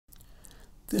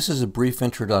This is a brief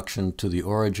introduction to the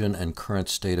origin and current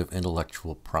state of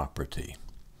intellectual property.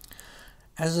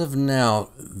 As of now,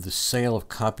 the sale of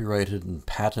copyrighted and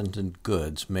patented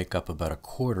goods make up about a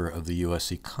quarter of the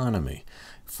U.S. economy,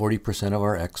 40% of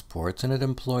our exports, and it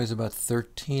employs about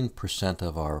 13%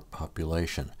 of our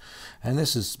population. And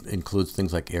this includes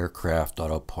things like aircraft,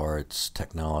 auto parts,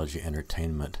 technology,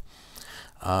 entertainment.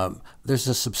 There's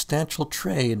a substantial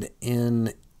trade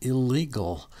in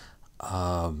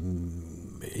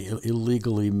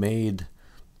illegally made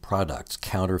products,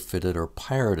 counterfeited or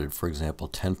pirated. For example,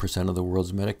 10% of the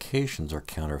world's medications are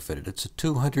counterfeited. It's a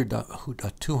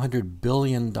 $200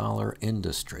 billion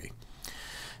industry.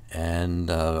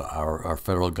 And our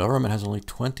federal government has only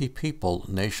 20 people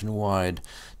nationwide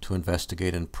to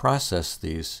investigate and process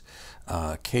these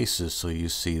cases, so you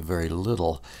see very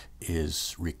little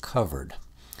is recovered.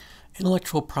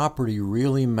 Intellectual property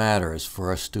really matters for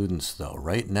our students, though.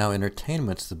 Right now,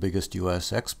 entertainment's the biggest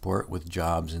U.S. export, with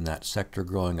jobs in that sector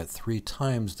growing at 3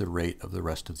 times the rate of the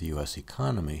rest of the U.S.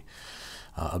 economy.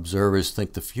 Observers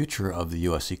think the future of the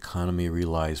U.S. economy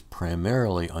relies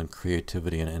primarily on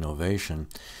creativity and innovation.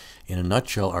 In a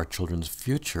nutshell, our children's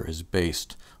future is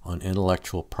based on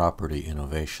intellectual property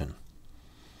innovation.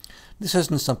 This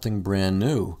isn't something brand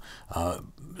new.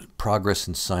 Progress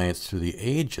in science through the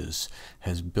ages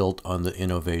has built on the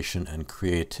innovation and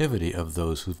creativity of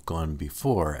those who've gone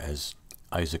before, as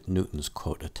Isaac Newton's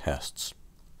quote attests.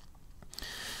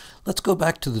 Let's go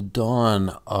back to the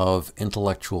dawn of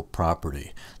intellectual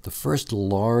property. The first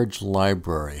large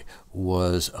library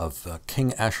was of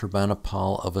King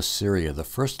Ashurbanipal of Assyria, the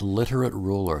first literate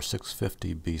ruler,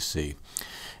 650 BC.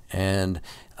 And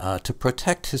to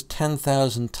protect his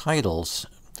 10,000 titles,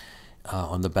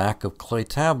 on the back of clay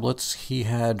tablets, he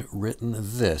had written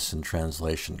this in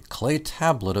translation: "Clay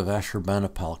tablet of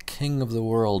Ashurbanipal, king of the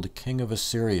world, king of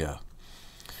Assyria.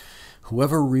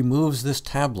 Whoever removes this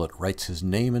tablet, writes his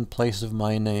name in place of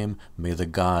my name, may the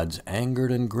gods,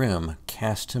 angered and grim,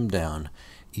 cast him down,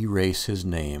 erase his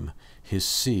name, his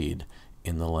seed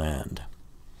in the land."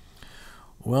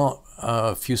 Well,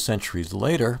 a few centuries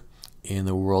later, in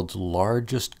the world's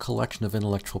largest collection of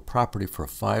intellectual property for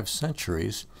 5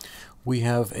 centuries, we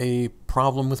have a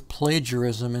problem with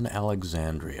plagiarism in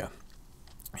Alexandria.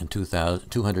 In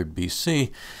 200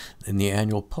 BC, in the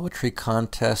annual poetry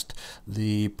contest,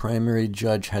 the primary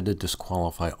judge had to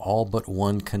disqualify all but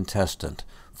one contestant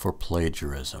for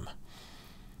plagiarism.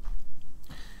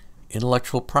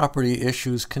 Intellectual property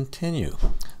issues continue.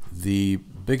 The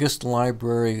biggest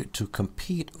library to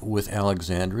compete with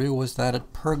Alexandria was that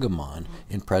at Pergamon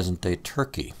in present-day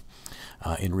Turkey.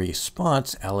 In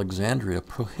response, Alexandria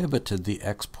prohibited the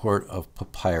export of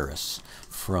papyrus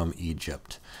from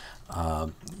Egypt.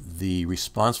 The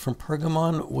response from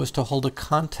Pergamon was to hold a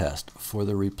contest for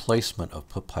the replacement of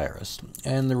papyrus,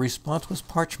 and the response was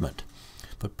parchment.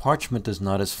 But parchment is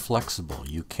not as flexible.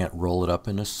 You can't roll it up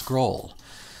in a scroll.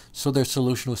 So their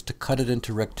solution was to cut it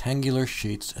into rectangular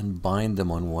sheets and bind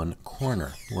them on one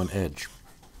corner, one edge.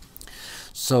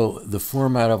 So the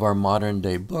format of our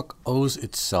modern-day book owes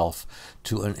itself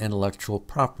to an intellectual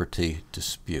property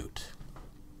dispute.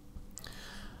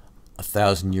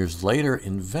 1,000 years later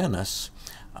in Venice,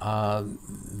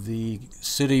 the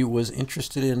city was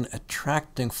interested in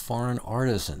attracting foreign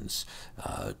artisans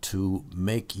to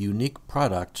make unique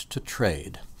products to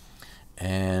trade.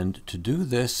 And to do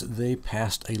this, they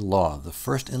passed a law, the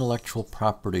first intellectual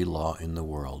property law in the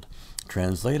world.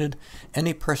 Translated,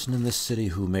 any person in this city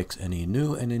who makes any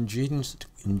new and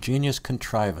ingenious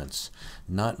contrivance,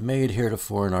 not made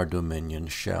heretofore in our dominion,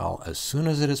 shall, as soon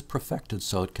as it is perfected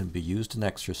so it can be used and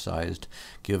exercised,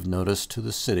 give notice to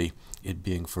the city, it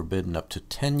being forbidden up to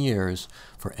 10 years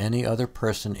for any other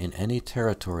person in any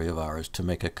territory of ours to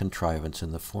make a contrivance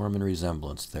in the form and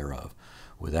resemblance thereof,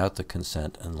 without the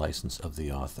consent and license of the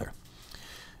author.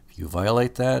 If you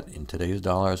violate that, in today's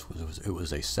dollars, it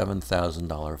was a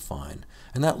 $7,000 fine.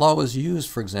 And that law was used,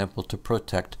 for example, to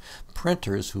protect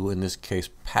printers who, in this case,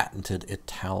 patented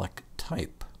italic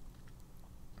type.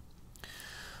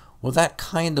 Well, that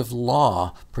kind of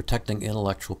law protecting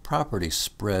intellectual property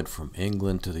spread from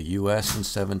England to the U.S. in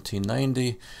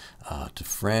 1790, to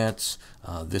France.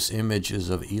 This image is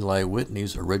of Eli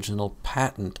Whitney's original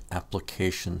patent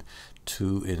application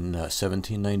in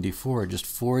 1794, just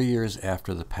 4 years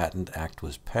after the Patent Act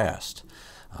was passed.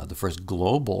 The first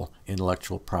global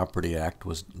Intellectual Property Act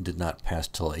did not pass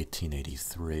till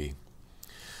 1883.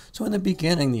 So in the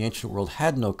beginning, the ancient world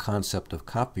had no concept of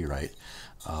copyright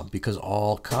because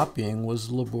all copying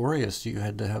was laborious. You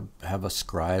had to have a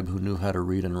scribe who knew how to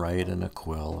read and write and a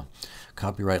quill.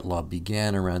 Copyright law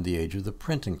began around the age of the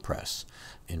printing press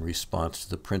in response to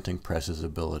the printing press's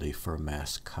ability for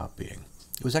mass copying.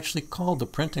 It was actually called the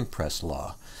printing press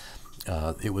law.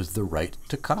 It was the right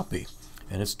to copy.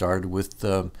 And it started with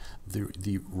the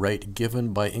right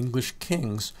given by English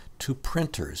kings to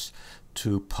printers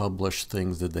to publish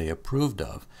things that they approved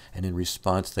of. And in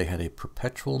response, they had a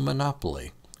perpetual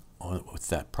monopoly with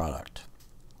that product.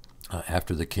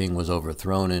 After the king was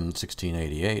overthrown in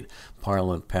 1688,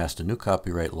 Parliament passed a new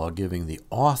copyright law giving the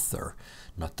author,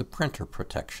 not the printer,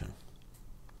 protection.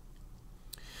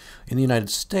 In the United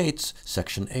States,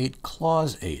 Section 8,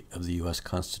 Clause 8 of the U.S.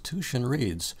 Constitution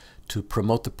reads, to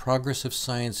promote the progress of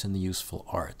science and the useful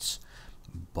arts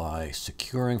by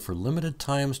securing for limited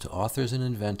times to authors and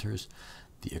inventors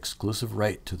the exclusive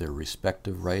right to their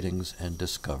respective writings and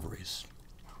discoveries.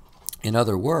 In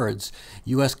other words,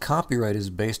 U.S. copyright is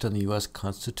based on the U.S.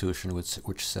 Constitution,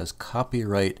 which says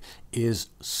copyright is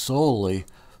solely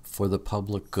for the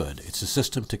public good. It's a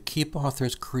system to keep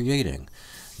authors creating,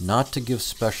 not to give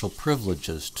special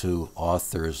privileges to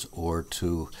authors or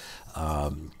to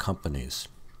companies.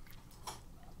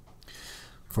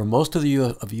 For most of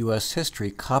U.S. history,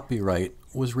 copyright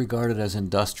was regarded as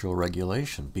industrial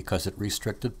regulation because it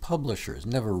restricted publishers,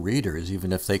 never readers,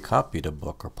 even if they copied a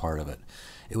book or part of it.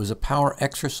 It was a power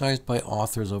exercised by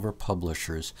authors over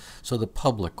publishers so the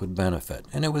public would benefit.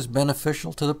 And it was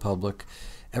beneficial to the public.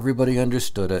 Everybody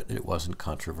understood it. It wasn't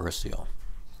controversial.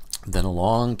 Then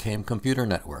along came computer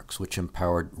networks, which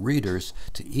empowered readers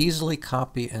to easily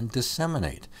copy and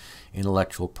disseminate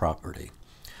intellectual property.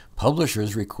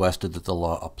 Publishers requested that the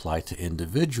law apply to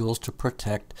individuals to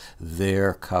protect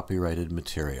their copyrighted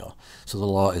material. So the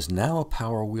law is now a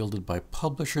power wielded by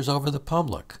publishers over the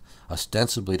public,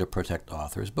 ostensibly to protect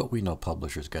authors, but we know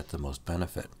publishers get the most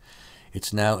benefit.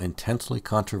 It's now intensely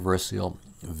controversial,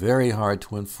 very hard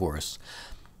to enforce,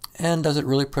 and does it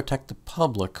really protect the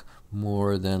public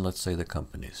more than, let's say, the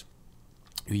companies?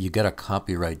 You get a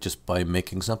copyright just by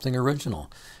making something original.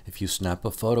 If you snap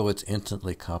a photo, it's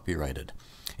instantly copyrighted.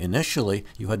 Initially,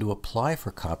 you had to apply for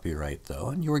copyright, though,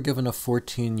 and you were given a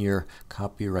 14-year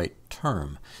copyright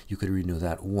term. You could renew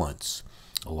that once.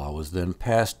 A law was then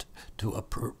passed to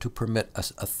permit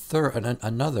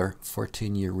another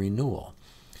 14-year renewal.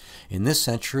 In this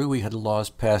century, we had laws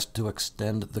passed to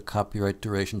extend the copyright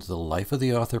duration to the life of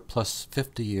the author plus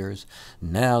 50 years,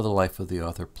 now the life of the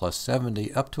author plus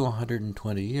 70, up to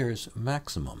 120 years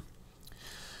maximum.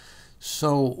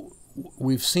 So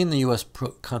we've seen the U.S.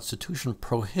 Constitution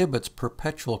prohibits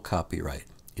perpetual copyright.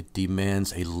 It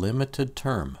demands a limited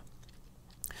term.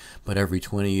 But every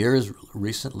 20 years,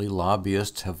 recently,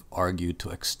 lobbyists have argued to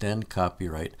extend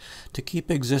copyright to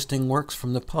keep existing works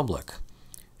from the public.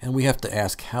 And we have to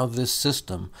ask how this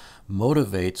system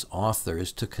motivates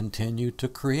authors to continue to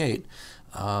create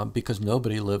because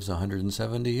nobody lives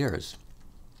 170 years.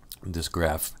 This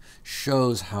graph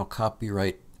shows how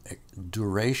copyright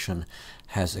duration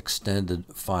has extended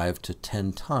 5 to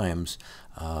 10 times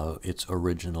its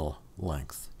original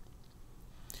length.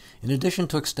 In addition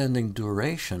to extending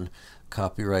duration,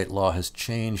 copyright law has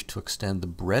changed to extend the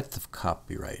breadth of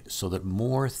copyright so that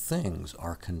more things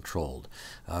are controlled.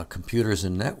 Computers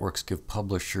and networks give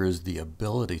publishers the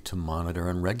ability to monitor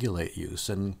and regulate use,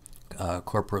 and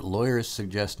corporate lawyers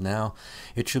suggest now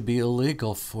it should be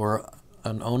illegal for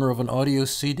an owner of an audio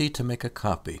CD to make a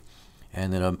copy,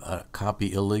 and that a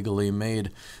copy illegally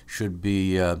made should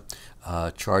be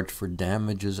charged for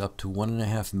damages up to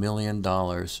 $1.5 million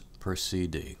per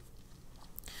CD.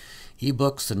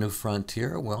 eBooks, the new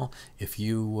frontier. Well, if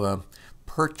you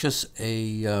purchase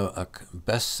a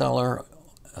bestseller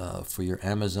for your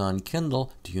Amazon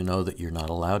Kindle, do you know that you're not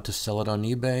allowed to sell it on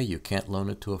eBay? You can't loan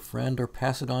it to a friend or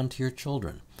pass it on to your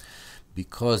children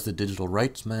because the digital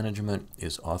rights management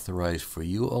is authorized for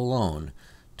you alone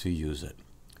to use it.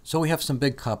 So we have some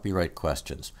big copyright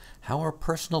questions. How are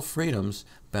personal freedoms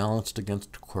balanced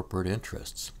against corporate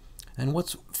interests? And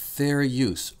what's fair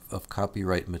use of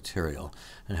copyright material?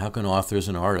 And how can authors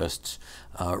and artists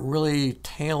really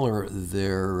tailor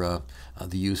their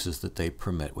the uses that they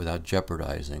permit without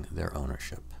jeopardizing their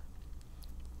ownership?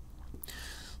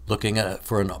 Looking at it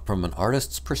from an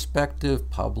artist's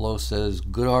perspective, Pablo says,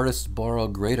 good artists borrow,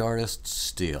 great artists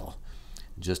steal.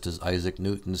 Just as Isaac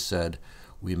Newton said,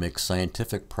 we make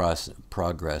scientific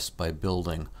progress by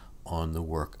building on the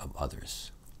work of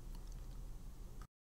others.